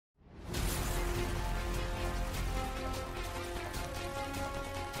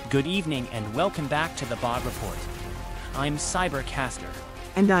Good evening and welcome back to the Bot Report. I'm Cybercaster.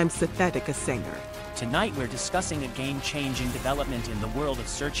 And I'm Sythetica Senger. Tonight we're discussing a game-changing development in the world of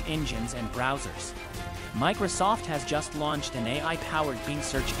search engines and browsers. Microsoft has just launched an AI-powered Bing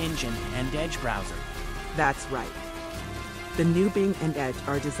search engine and Edge browser. That's right. The new Bing and Edge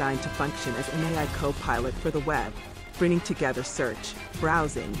are designed to function as an AI co-pilot for the web, bringing together search,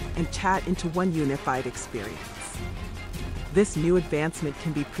 browsing, and chat into one unified experience. This new advancement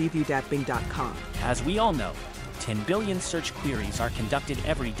can be previewed at bing.com. As we all know, 10 billion search queries are conducted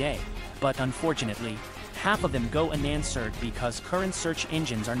every day, but unfortunately, half of them go unanswered because current search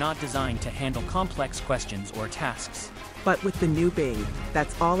engines are not designed to handle complex questions or tasks. But with the new Bing,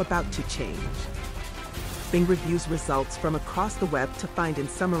 that's all about to change. Bing reviews results from across the web to find and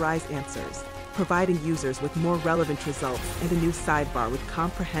summarize answers, providing users with more relevant results and a new sidebar with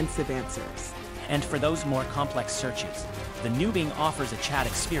comprehensive answers. And for those more complex searches, the new Bing offers a chat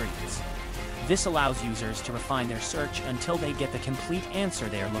experience. This allows users to refine their search until they get the complete answer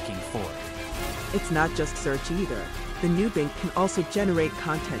they are looking for. It's not just search either. The new Bing can also generate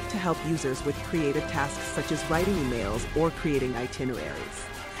content to help users with creative tasks such as writing emails or creating itineraries.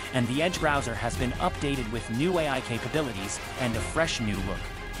 And the Edge browser has been updated with new AI capabilities and a fresh new look.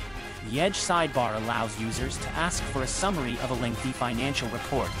 The Edge sidebar allows users to ask for a summary of a lengthy financial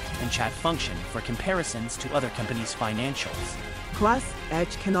report and chat function for comparisons to other companies' financials. Plus,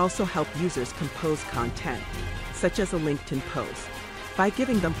 Edge can also help users compose content, such as a LinkedIn post, by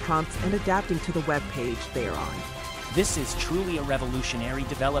giving them prompts and adapting to the web page they are on. This is truly a revolutionary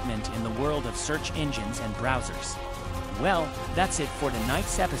development in the world of search engines and browsers. Well, that's it for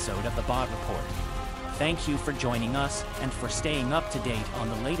tonight's episode of the Bot Report. Thank you for joining us and for staying up to date on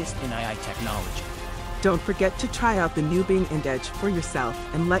the latest in AI technology. Don't forget to try out the new Bing and Edge for yourself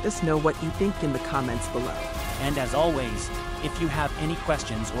and let us know what you think in the comments below. And as always, if you have any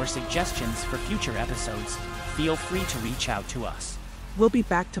questions or suggestions for future episodes, feel free to reach out to us. We'll be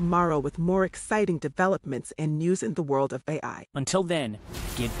back tomorrow with more exciting developments and news in the world of AI. Until then,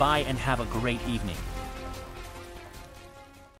 goodbye and have a great evening.